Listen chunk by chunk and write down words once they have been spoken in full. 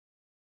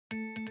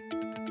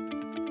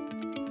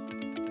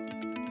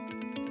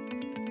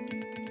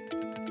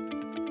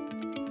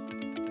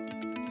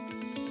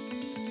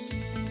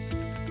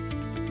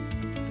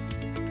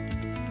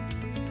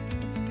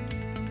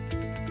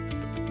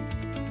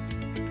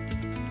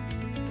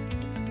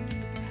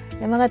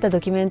山形ド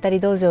キュメンタリー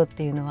道場っ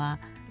ていうのは、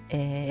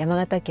山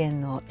形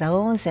県の蔵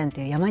王温泉と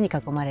いう山に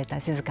囲まれ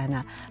た静か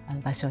な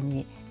場所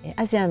に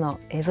アジアの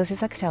映像制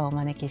作者をお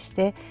招きし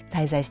て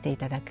滞在してい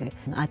ただく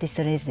アーティス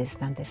トレジデンス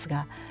なんです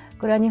が、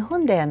これは日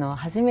本で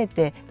初め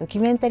てドキ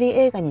ュメンタリー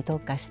映画に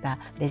特化した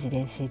レジ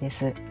デンシーで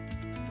す。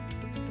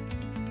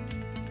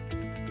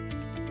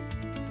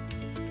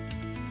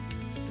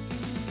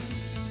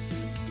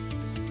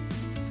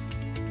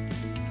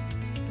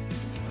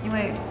因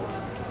为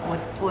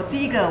我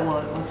第一个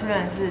我虽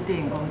然是电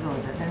影工作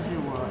者，但是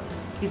我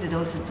一直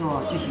都是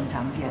做剧情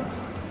长片。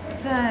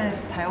在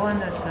台湾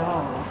的时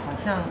候，好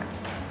像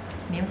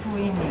年复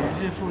一年，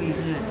日复一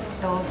日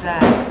都在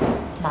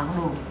忙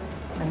碌，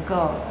能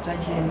够专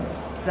心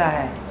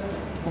在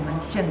我们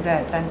现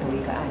在单独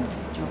一个案子，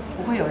就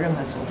不会有任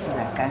何琐事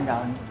来干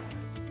扰你。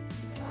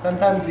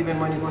Sometimes even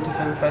when you go to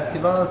film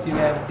festivals, you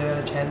have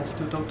the chance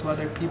to talk to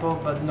other people,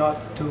 but not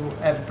to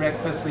have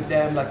breakfast with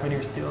them, like when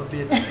you're still a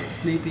bit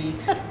sleepy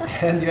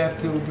and you have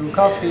to do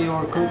coffee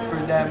or cook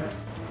for them.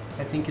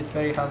 I think it's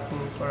very helpful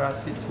for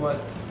us. It's what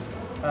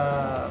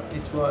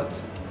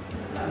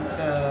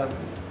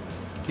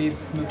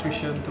gives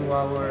nutrition to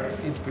our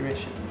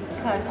inspiration.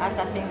 Because as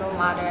a single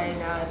mother,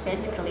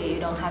 basically you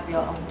don't have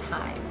your own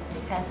time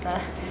because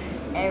the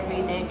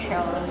everyday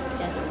chores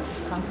just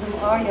consume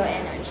all your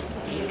energy.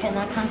 You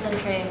cannot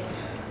concentrate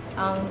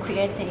on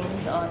creating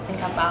or think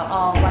about,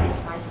 oh, what is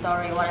my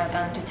story, what I'm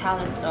going to tell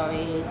the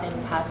story is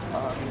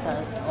impossible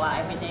because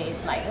every day is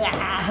like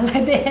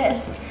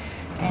this.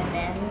 And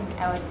then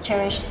I would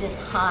cherish the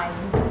time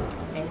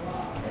and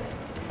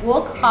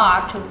work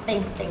hard to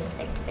think.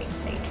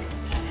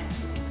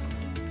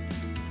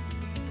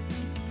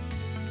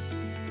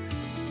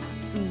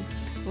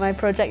 My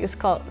project is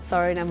called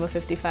Sorry Number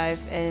 55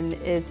 and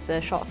it's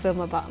a short film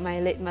about my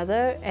late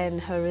mother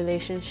and her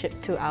relationship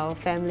to our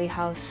family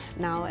house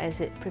now as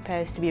it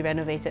prepares to be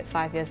renovated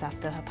 5 years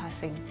after her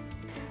passing.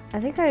 I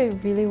think I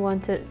really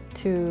wanted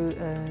to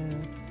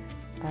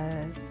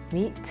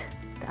meet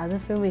the other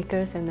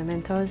filmmakers and the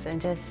mentors and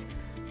just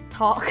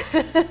talk.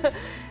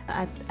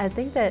 I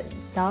think that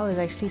Zao is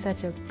actually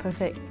such a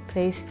perfect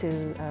place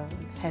to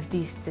have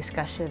these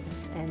discussions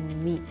and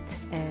meet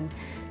and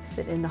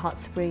sit in the hot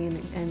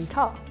spring and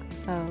talk.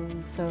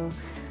 So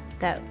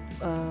that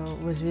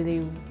was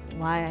really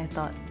why I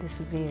thought this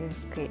would be a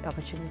great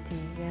opportunity.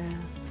 Yeah.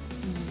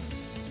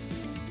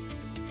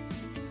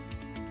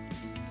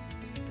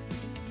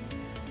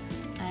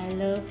 I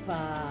love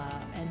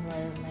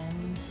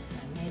environment,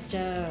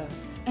 nature.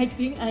 I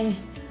think I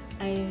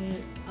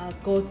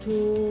go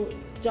to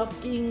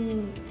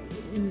jogging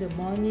in the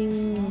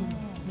morning.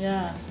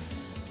 Yeah,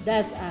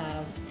 that's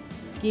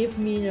give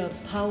me the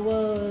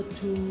power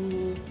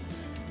to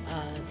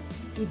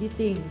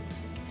editing.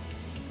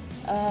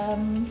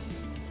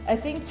 I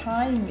think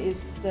time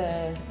is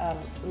the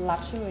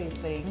luxury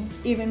thing.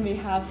 Even we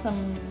have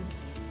some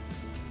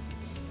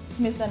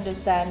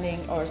misunderstanding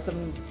or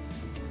some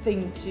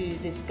thing to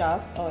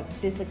discuss or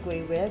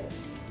disagree with,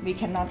 we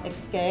cannot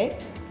escape.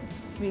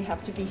 We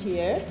have to be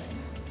here.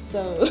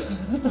 So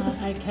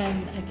I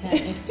can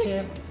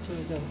escape to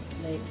the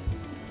lake.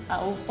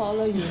 I will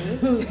follow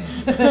you.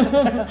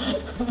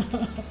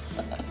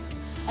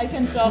 I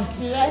can jog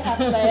too. I have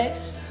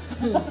legs.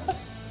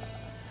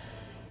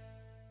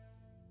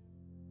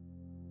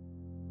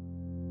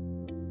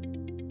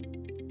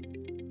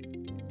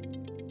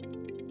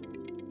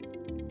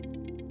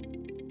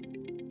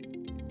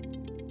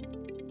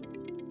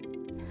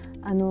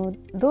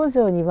 道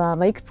場には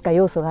いくつか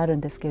要素がある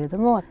んですけれど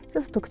も、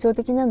一つ特徴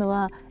的なの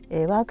は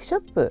ワークショ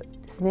ップ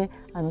ですね。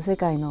世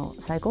界の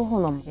最高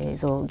峰の映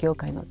像業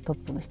界のト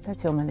ップの人た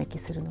ちをお招き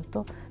するの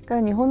と、か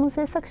ら日本の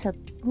制作者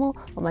も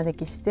お招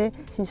きして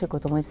寝食を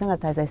共にしながら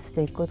滞在し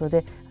ていくこと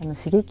で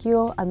刺激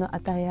を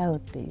与え合うっ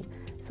ていう、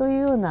そうい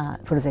うような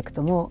プロジェク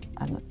トも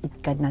一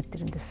環になって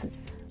るんです。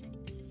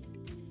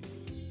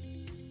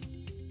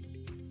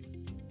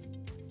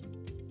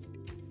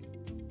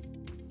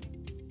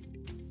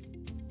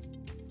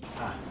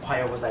おは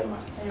ようございま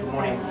す。Good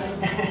morning.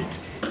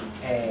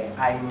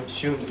 I'm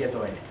Shun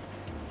Gezoe.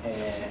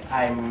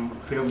 I'm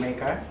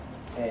filmmaker.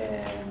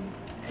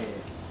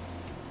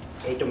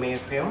 8 名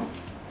film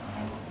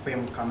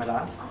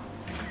camera.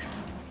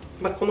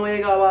 この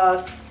映画は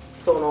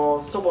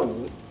祖母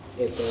に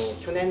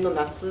去年の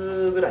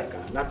夏ぐら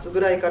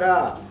いか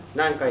ら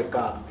何回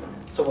か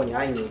祖母に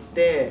会いに行っ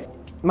て、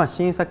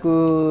新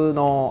作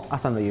の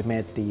朝の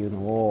夢っていうの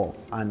を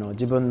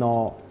自分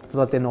の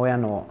育ての親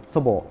の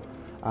祖母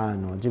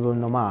自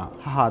分の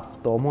母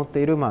と思っ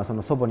ているそ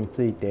の祖母に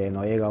ついて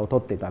の映画を撮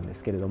っていたんで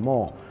すけれど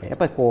も、やっ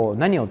ぱり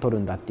何を撮る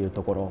んだっていう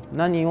ところ、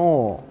何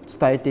を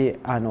伝えて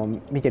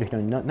見てる人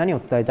に何を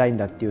伝えたいん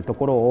だっていうと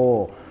ころ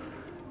を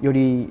よ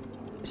り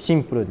シ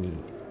ンプルに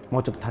も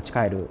うちょっと立ち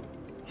返る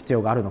必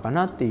要があるのか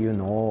なっていう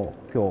のを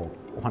今日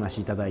お話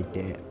しいただい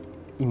て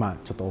今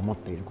ちょっと思っ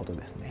ていること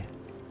ですね。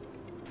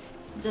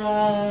The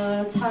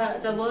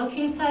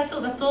working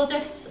title, the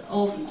project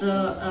of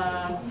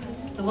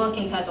the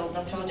working title of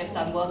the project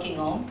I'm working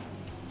on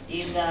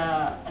is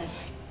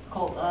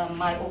called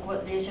My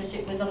Awkward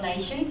Relationship with the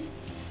Nations.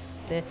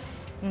 で、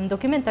ド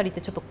キュメンタリーっ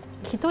てちょっと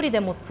一人で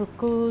も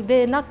作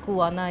れなく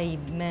はない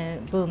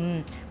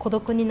分孤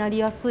独になり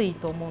やすい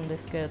と思うんで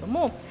すけれど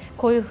も、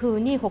こういうふう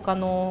に他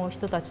の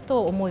人たち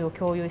と思いを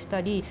共有し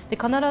たりで、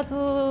必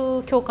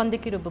ず共感で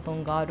きる部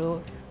分がある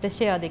で、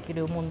シェアでき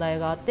る問題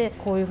があって、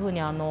こういうふうに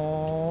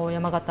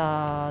山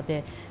形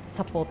で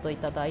サポートい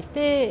ただい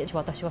て、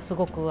私はす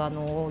ごく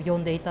呼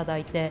んでいただ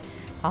いて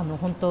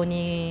本当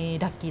に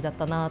ラッキーだっ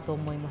たなと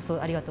思います。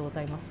ありがとうご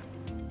ざいます。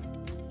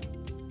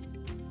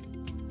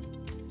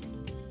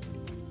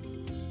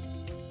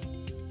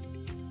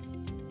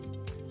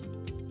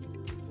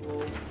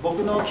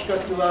僕の企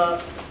画は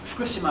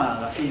福島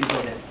がフィール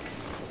ドで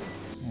す。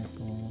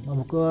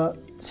僕は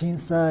震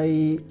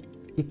災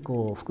以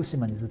降福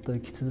島にずっと生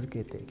き続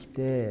けてき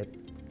て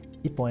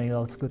一本映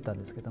画を作ったん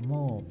ですけど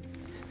も、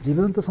自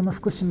分とその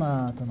福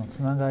島との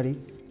つながり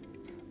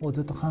を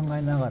ずっと考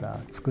えながら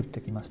作っ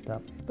てきました。や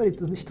っぱり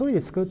一人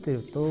で作って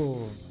る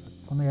と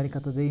このやり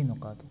方でいいの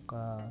かと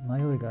か迷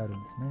いがある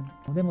んです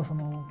ね。でも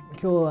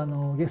今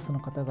日ゲストの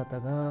方々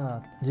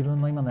が自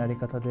分の今のやり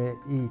方で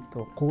いい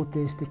と肯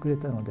定してくれ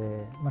たの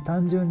で、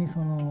単純に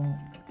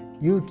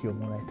勇気を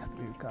もらえた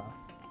というか、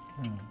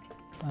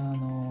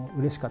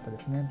嬉しかったで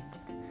すね。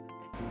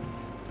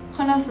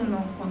カラスの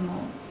この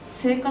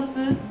生活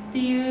って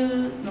い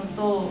うの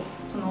とホ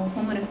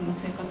ームレスの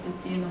生活っ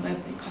ていうのがやっ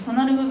ぱり重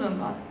なる部分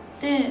があっ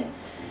て、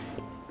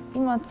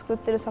今作っ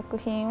てる作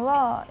品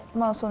は、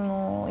代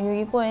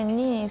々木公園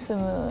に住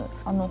む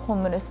ホー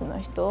ムレス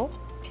の人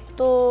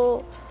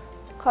と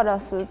カラ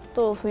ス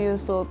と富裕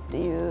層って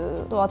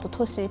いうと、あと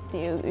都市って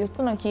いう4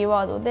つのキー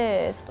ワード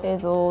で映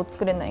像を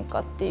作れないか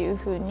っていう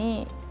ふう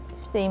に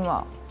して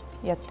今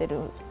やって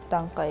る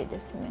段階で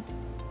すね。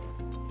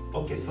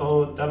Okay,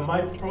 so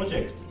my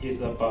project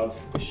is about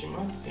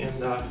Fukushima,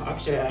 and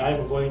actually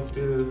I'm going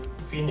to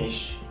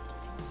finish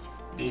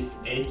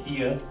this 8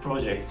 years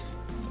project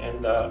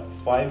and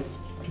 5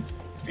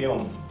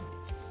 film.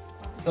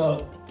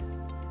 So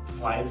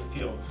 5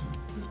 film.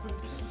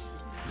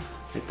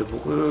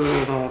 僕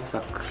の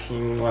作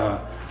品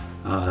は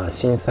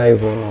震災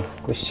後の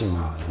福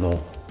島の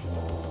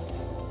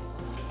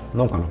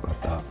農家の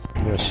方、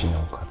漁師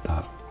の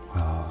方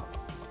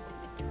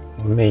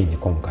メインで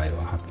今回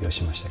は発表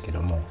しましたけ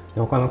ども、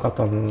他の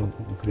方の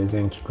プレ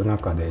ゼン聞く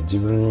中で自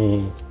分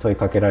に問い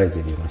かけられて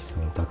いるような質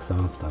問たくさ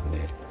んあったんで、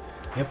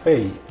やっぱ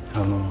り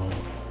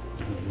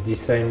実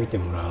際見て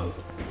もらう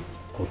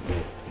こ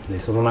とで、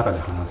その中で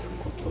話す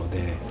こと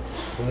で、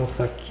その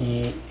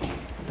先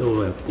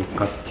どうやっていく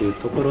かっていう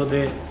ところ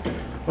で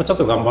ちょっ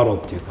と頑張ろう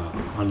っていうか、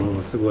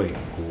すごいエ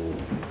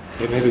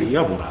ネルギ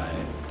ーはもら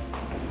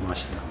えま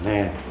した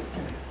ね。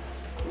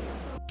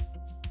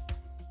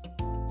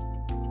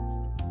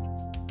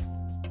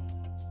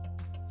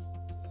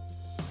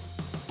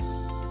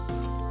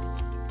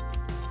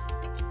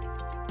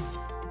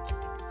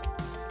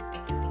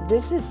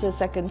This is the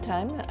second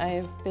time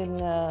I've been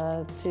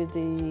to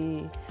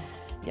the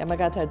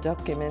Yamagata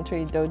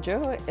Documentary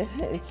Dojo.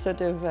 It's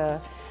sort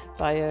of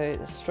by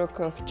a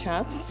stroke of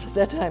chance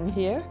that I'm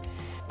here.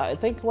 I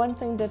think one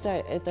thing that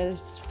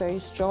is very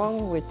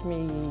strong with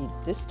me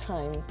this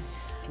time,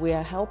 we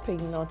are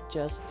helping not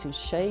just to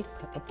shape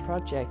a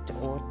project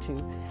or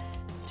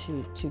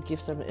to give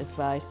some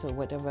advice or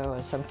whatever, or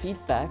some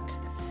feedback,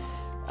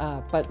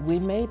 but we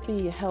may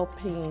be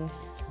helping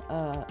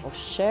or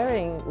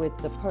sharing with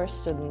the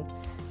person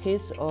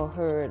his or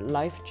her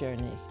life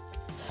journey.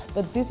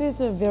 But this is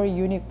a very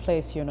unique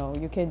place, you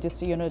can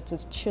just,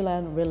 just chill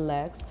and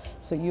relax.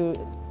 So you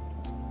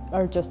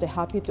are just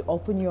happy to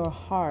open your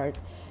heart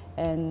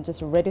and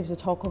just ready to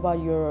talk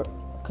about your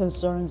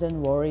concerns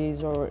and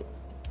worries or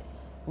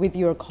with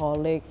your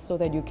colleagues so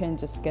that you can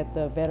just get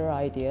the better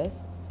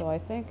ideas. So I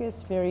think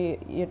it's very,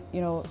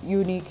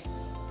 unique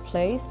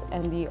place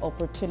and the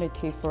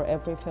opportunity for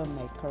every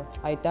filmmaker.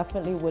 I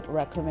definitely would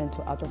recommend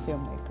to other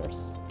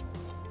filmmakers.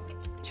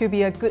 To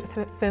be a good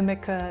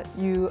filmmaker,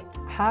 you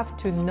have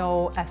to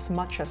know as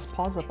much as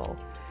possible.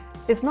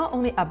 It's not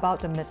only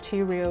about the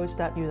materials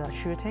that you are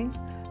shooting,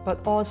 but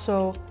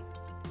also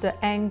the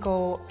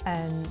angle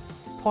and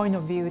point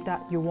of view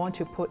that you want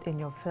to put in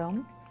your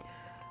film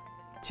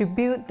to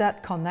build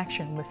that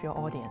connection with your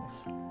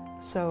audience.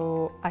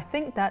 So I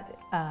think that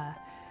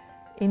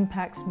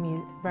impacts me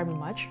very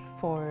much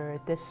for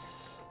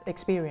this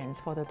experience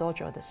for the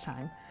dojo this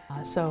time.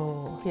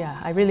 So yeah,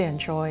 I really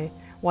enjoy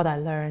what I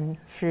learned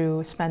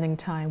through spending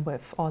time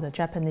with all the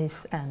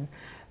Japanese and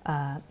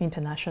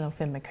international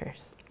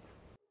filmmakers.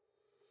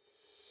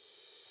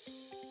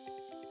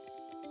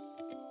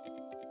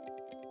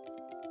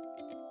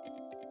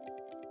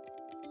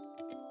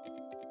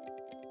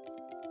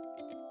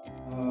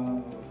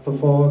 So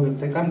for the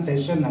second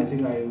session, I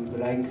think I would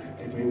like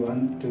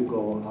everyone to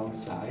go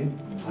outside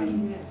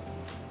and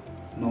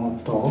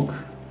not talk.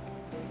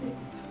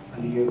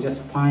 And you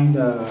just find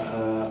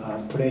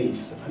a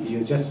place and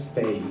you just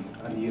stay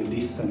and you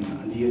listen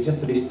and you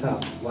just list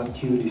up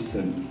what you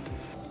listen.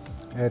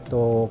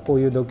 こう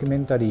いうドキュメ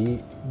ンタリ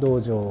ー道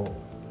場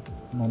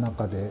の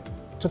中で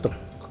ちょっと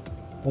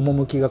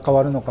趣が変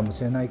わるのかも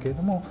しれないけれ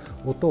ども、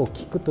音を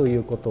聞くとい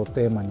うことを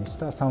テーマにし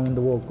たサウン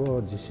ドウォーク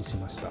を実施し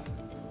ました。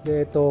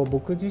で、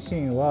僕自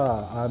身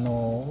は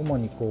主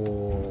に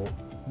こ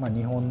う、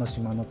日本の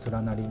島の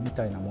連なりみ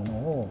たいなもの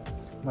を、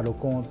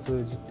録音を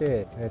通じ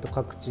て、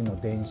各地の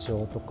伝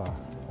承とか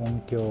音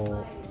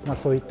響、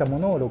そういったも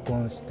のを録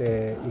音し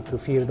ていく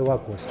フィールドワー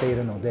クをしてい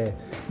るので、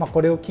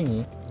これを機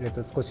に、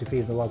少しフィ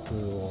ールドワーク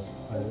を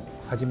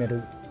始め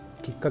る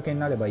きっかけに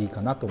なればいい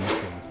かなと思ってい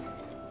ます。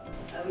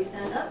We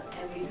stand up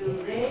and we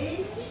do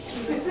raise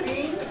to the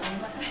screen,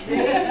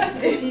 raise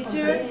to the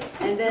teacher,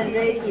 and then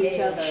raise to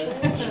each other.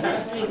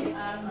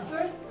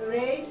 First,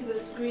 raise to the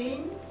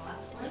screen.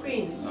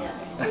 Yeah.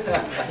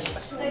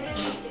 Second,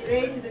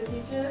 raise to the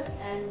teacher,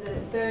 and the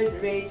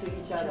third, raise to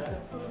each other.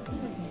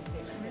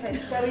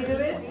 Shall we do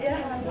it?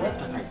 Yeah.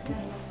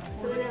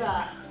 それで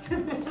は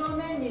正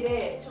面に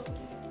礼。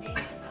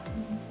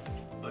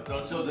But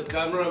also the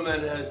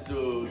cameraman has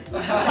to.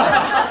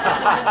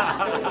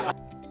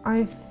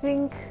 I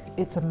think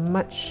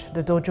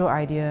the dojo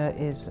idea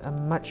is a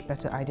much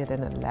better idea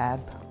than a lab.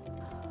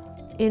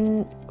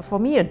 For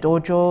me, a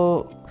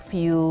dojo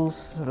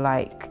feels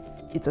like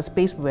it's a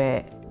space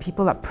where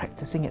people are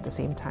practicing at the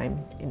same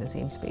time in the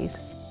same space,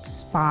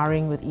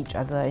 sparring with each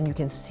other, and you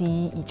can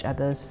see each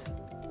other's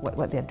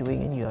what they're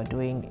doing and you're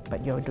doing,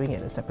 but you're doing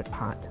it in a separate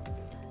part.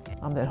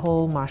 That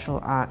whole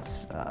martial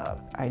arts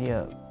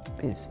idea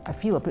I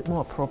feel a bit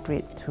more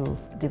appropriate to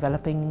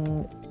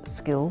developing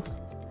skills,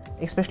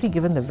 especially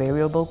given the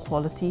variable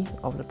quality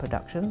of the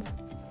productions.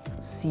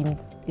 Seemed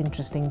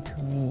interesting to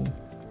me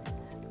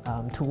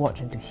to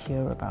watch and to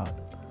hear about.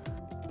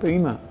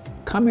 今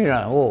カメ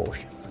ラを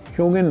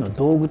表現の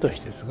道具とし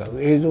て使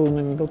う、映像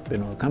にとって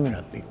のカメラ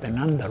って一体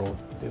何だろうっ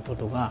ていうこ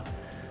とがや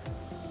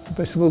っ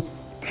ぱりすごく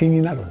気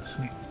になるんです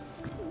ね。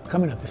カ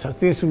メラって撮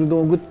影する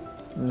道具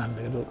なん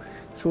だけど、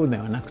そうで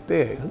はなく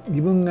て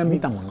自分が見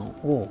たもの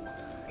を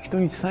人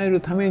に伝え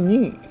るため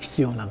に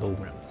必要な道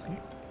具なんです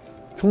ね。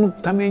その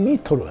ために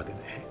撮るわけで、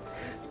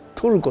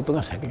撮ること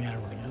が先にあ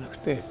るわけじゃなく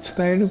て、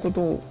伝えるこ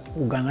と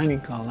が何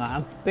かがあ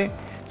って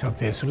撮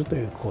影すると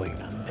いう行為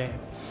なんで、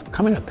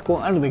カメラってこう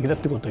あるべきだっ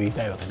てことを言い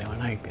たいわけでは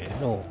ないけれ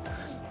ど、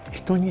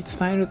人に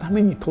伝えるた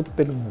めに撮っ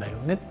てるんだよ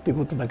ねっていう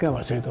ことだけ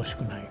は忘れてほし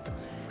くない。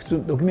普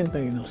通ドキュメンタ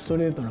リーのスト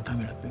レートなカ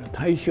メラっていうのは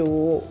対象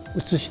を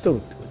写し取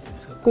るってことで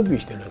すから、コピー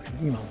してるわけです。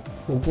今も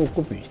僕を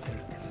コピーしてる。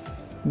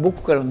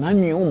僕から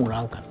何をも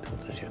らうかってこ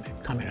とですよね、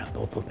カメラ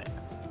と音で。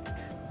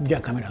じゃ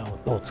あカメラを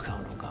どう使う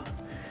のか、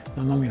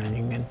生身の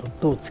人間と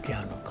どう付き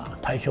合うのか、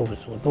対象物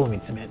をどう見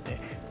つめて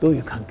どうい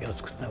う関係を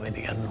作った上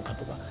でやるのか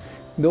とか、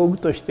道具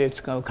として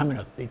使うカメ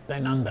ラって一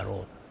体何だろ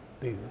うっ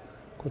ていう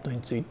こと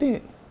につい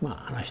て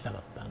話したか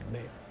ったん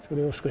で、そ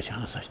れを少し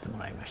話させても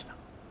らいました。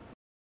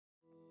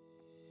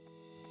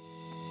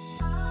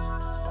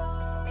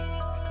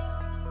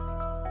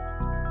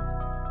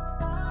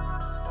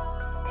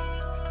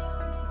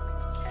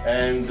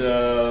And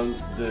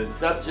the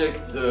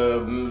subject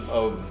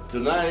of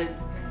tonight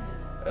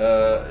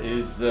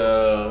is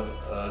the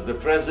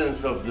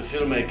presence of the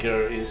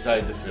filmmaker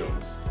inside the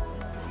films.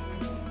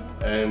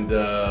 And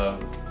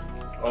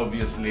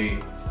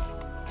obviously,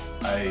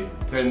 I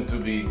tend to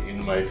be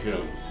in my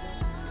films.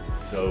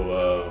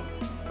 So,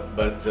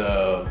 but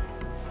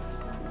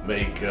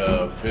make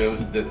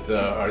films that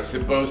are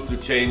supposed to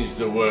change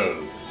the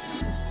world.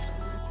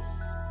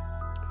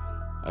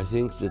 I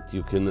think that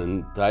you can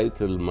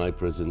entitle my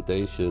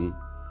presentation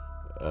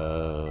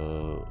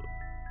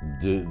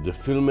the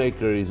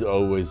filmmaker is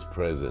always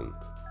present.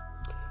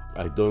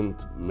 I don't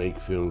make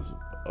films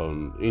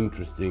on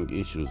interesting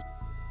issues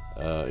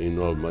in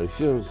all my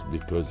films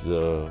because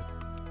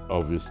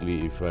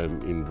obviously if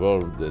I'm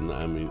involved then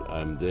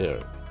I'm there.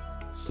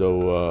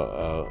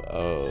 So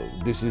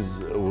this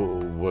is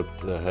what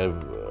have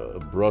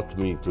brought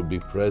me to be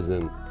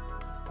present,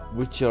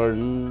 which are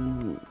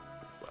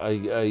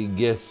I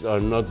guess are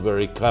not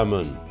very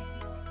common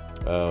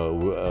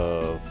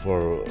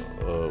for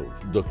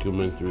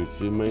documentary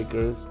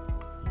filmmakers.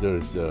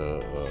 There's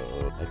a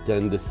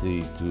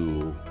tendency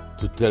to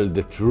tell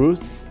the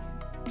truth.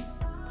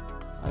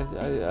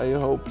 I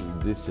hope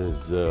this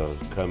has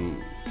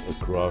come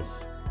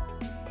across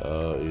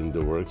in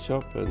the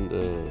workshop, and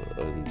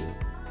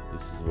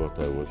this is what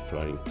I was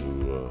trying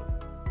to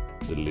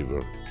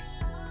deliver.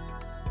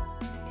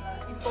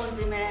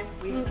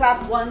 We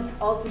clap once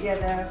all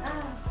together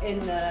in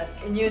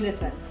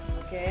unison.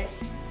 Okay,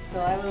 so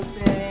I will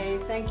say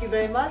thank you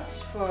very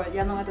much for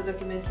Yamagata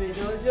Documentary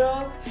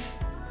Dojo.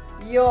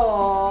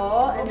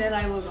 Yo, and then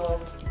I will go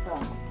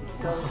from.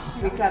 So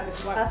we clap it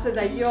after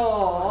the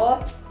yo.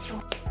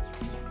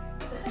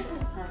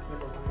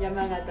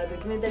 Yamagata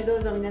Documentary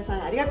Dojo 皆さ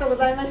んありがとうご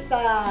ざいまし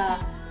た。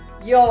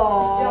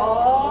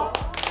よ。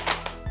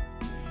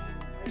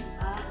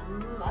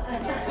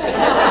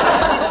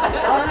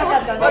合わなか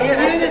ったね。言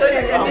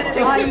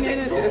うん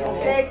ですよね。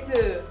Take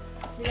two。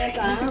皆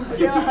さん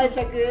腕を拝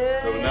借。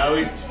So now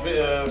it's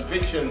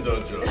fiction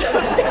dojo.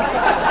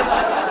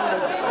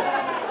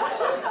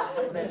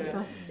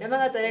 山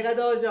形映画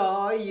道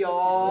場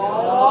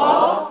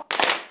よ。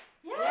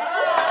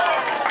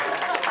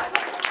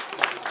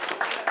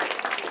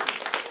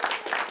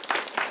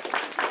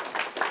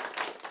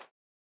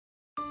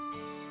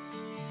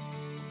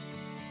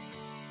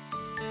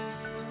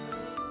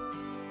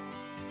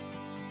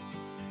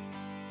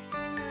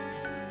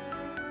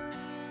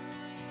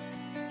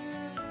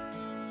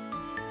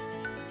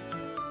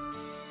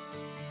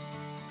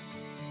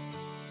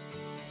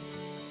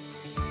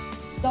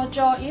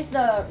Dojo is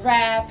the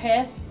rare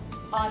place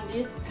on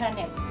this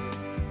planet.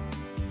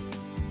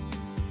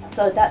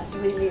 So that's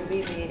really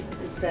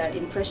is the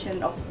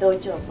impression of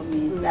dojo for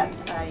me, that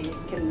I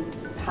can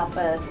have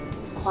a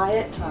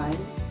quiet time.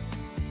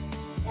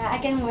 Yeah, I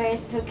can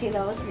raise 2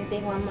 kilos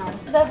within 1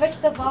 month. The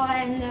vegetable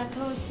and the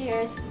food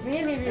here is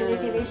really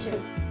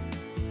delicious.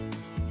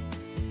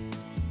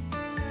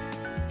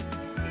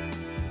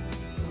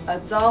 A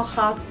Zhao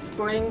hot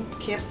spring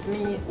keeps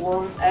me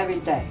warm every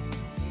day.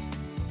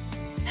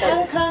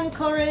 Hong Kong,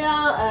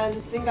 Korea,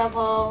 and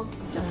Singapore,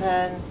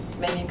 Japan,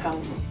 many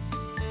countries.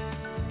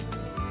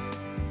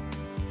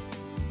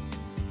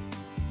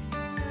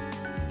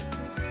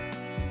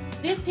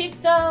 This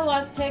picture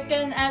was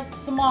taken at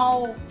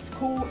small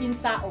school in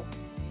Sao.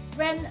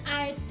 When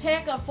I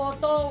take a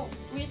photo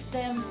with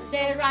them,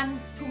 they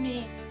run to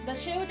me. The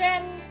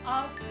children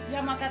of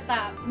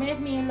Yamagata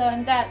made me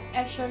learn that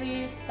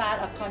actually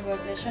start a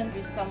conversation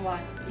with someone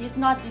is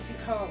not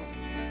difficult.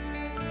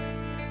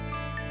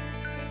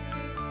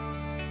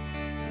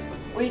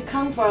 We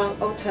come from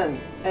autumn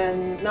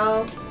and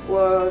now we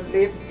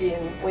live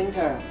in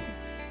winter.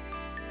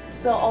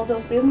 So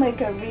although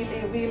filmmaker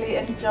really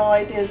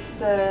enjoyed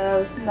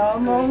the snow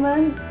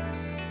moment.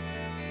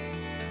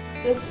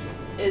 This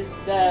is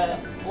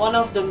one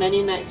of the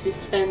many nights we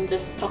spent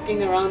just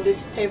talking around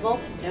this table,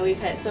 and we've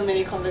had so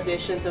many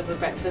conversations over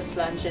breakfast,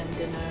 lunch and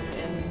dinner,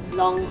 and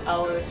long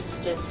hours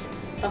just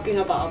talking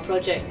about our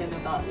project and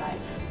about life.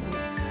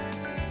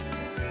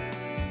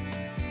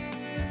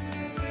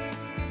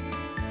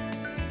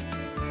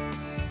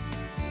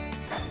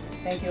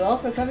 Thank you all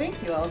for coming,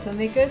 you are all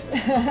filmmakers.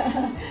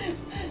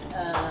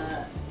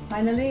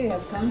 Finally, we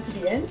have come to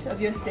the end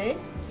of your stay.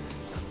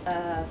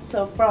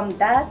 So from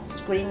that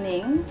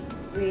screening,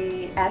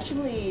 we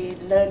actually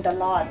learned a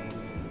lot,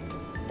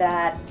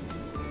 that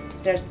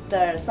there's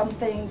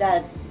something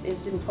that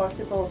is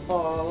impossible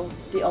for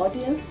the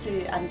audience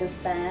to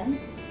understand.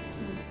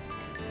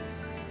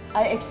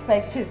 I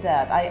expected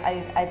that.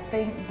 I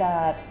think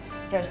that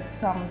there's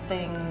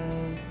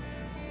something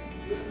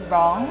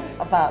wrong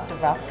about the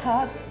rough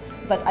cut,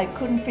 but I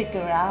couldn't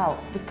figure out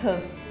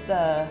because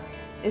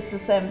it's the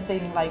same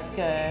thing like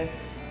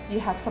you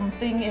have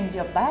something in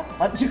your back,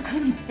 but you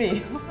couldn't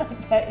feel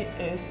that it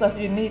is. So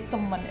you need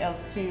someone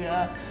else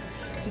to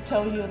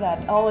tell you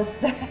that, oh, it's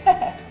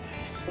there.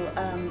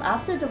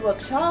 After the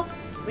workshop,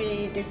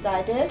 we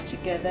decided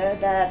together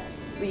that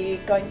we're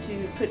going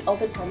to put all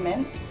the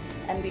comments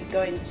and we're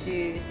going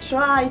to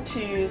try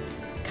to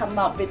come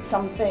up with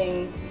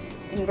something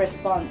in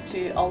response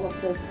to all of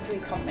those 3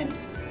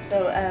 comments.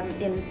 So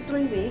in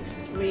 3 weeks,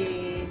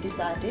 we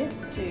decided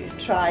to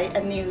try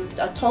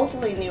a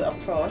totally new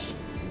approach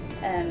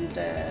and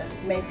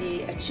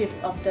maybe a shift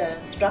of the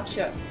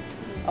structure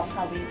of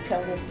how we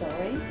tell the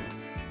story.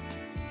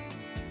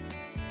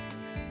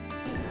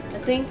 I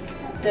think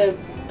the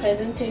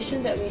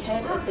presentation that we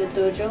had at the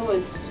dojo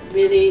was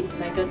really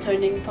like a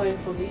turning point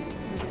for me.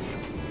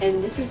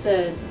 And this is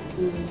a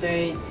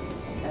very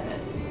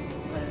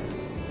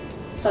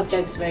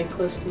subject's very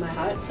close to my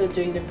heart, so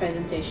during the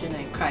presentation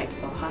I cried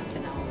for half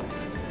an hour.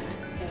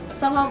 And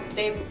somehow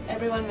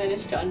everyone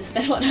managed to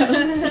understand what I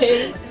was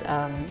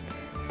saying.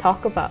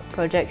 Talk about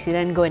projects, you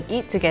then go and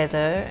eat together,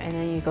 and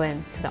then you go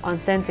into the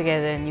onsen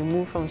together, and you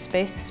move from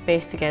space to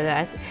space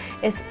together.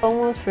 It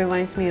almost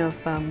reminds me of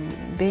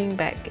being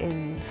back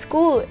in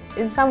school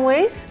in some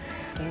ways.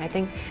 I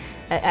think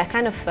I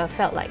kind of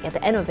felt like at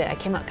the end of it I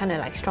came out kind of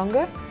like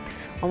stronger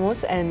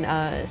almost, and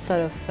I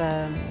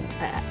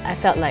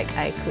felt like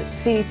I could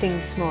see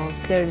things more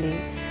clearly,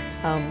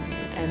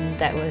 and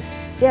that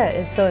was, yeah,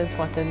 it's so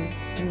important.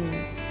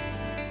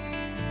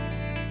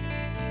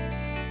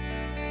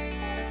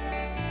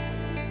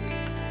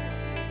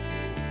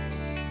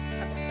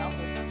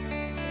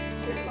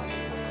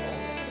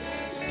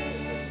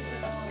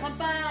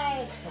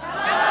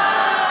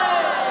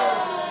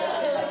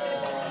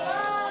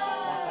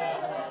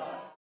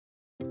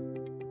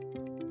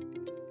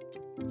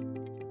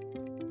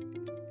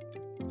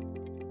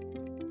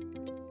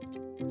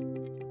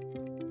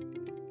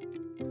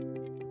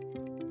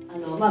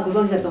ご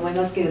存知だと思い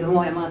ますけれど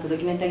も、山形ド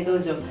キュメンタリー道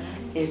場、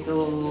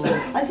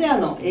アジア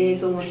の映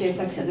像の制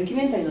作者、ドキュ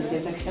メンタリーの制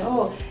作者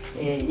を、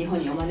日本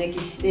にお招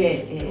きし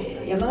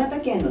て、山形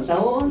県の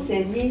蔵王温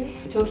泉に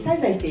長期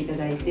滞在していた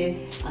だいて、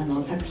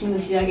作品の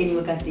仕上げに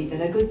向かっていた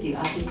だくっていう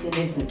アーティスト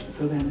レジデンス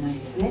プログラムなんで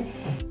すね。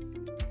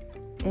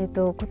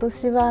今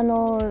年は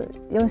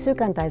4週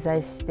間滞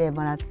在して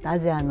もらったア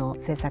ジアの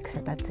制作者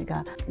たち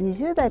が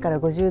20代から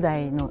50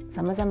代の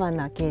さまざま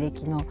な経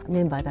歴の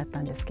メンバーだった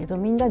んですけど、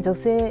みんな女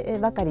性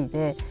ばかり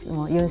で、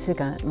もう4週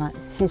間、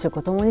寝食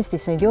を共にして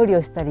一緒に料理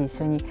をしたり一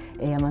緒に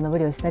山登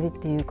りをしたりっ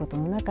ていうこと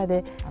の中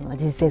で、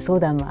人生相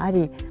談もあ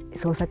り、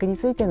創作に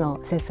ついて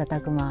の切磋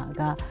琢磨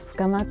が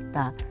深まっ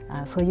た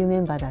そういうメ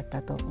ンバーだっ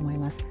たと思い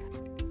ます。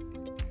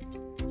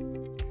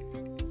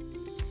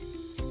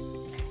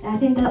I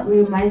think that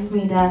reminds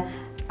me that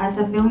as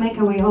a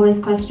filmmaker, we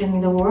always question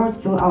the world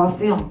through our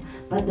film.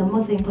 But the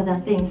most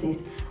important thing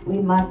is we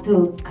must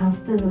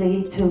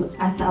constantly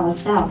ask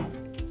ourselves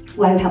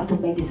why we have to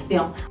make this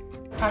film.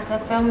 as a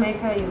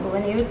filmmaker,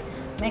 when you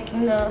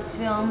making the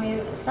film,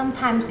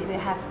 sometimes you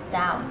have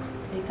doubt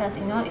because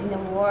in the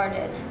world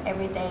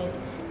every day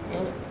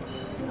there's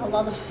a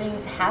lot of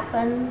things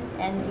happen,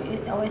 and you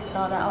always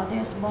thought that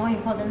there's more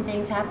important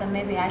things happen.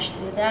 Maybe I should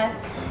do that.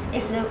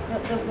 If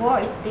the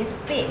world is this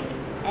big,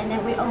 and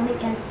then we only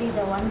can see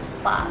the one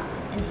spot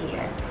in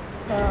here.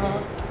 So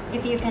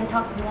if you can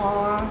talk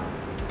more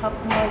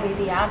with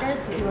the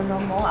others, you will know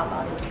more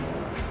about this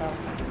world.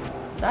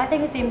 So I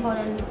think it's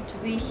important to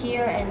be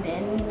here and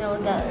then know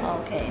that,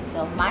 okay,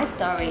 so my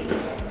story,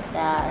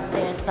 that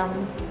there's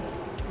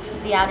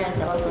the others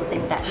also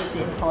think that it's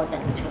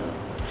important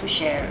to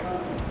share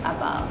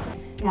about.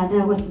 Yeah,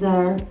 that was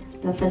the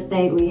first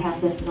day we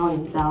had the snow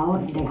in Zao,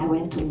 and then I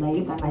went to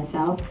lake by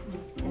myself.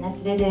 And I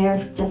stayed there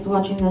just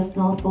watching the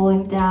snow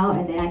falling down,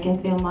 and then I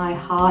can feel my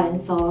heart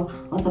and soul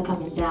also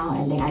coming down,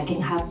 and then I can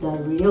have the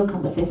real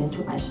conversation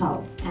to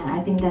myself. And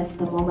I think that's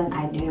the moment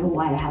I knew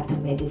why I have to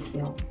make this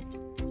film.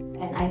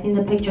 And I think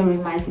the picture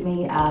reminds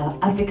me of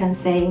African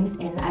sayings,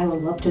 and I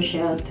would love to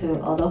share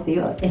to all of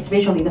you,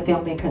 especially the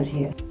filmmakers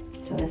here.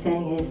 So the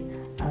saying is,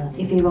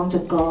 if you want to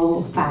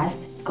go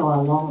fast, go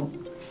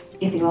alone.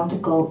 If you want to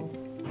go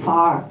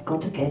far, go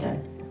together.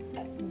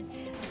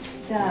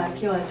 じゃあ今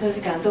日は長時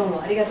間どう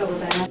もありがとうござ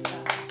いました。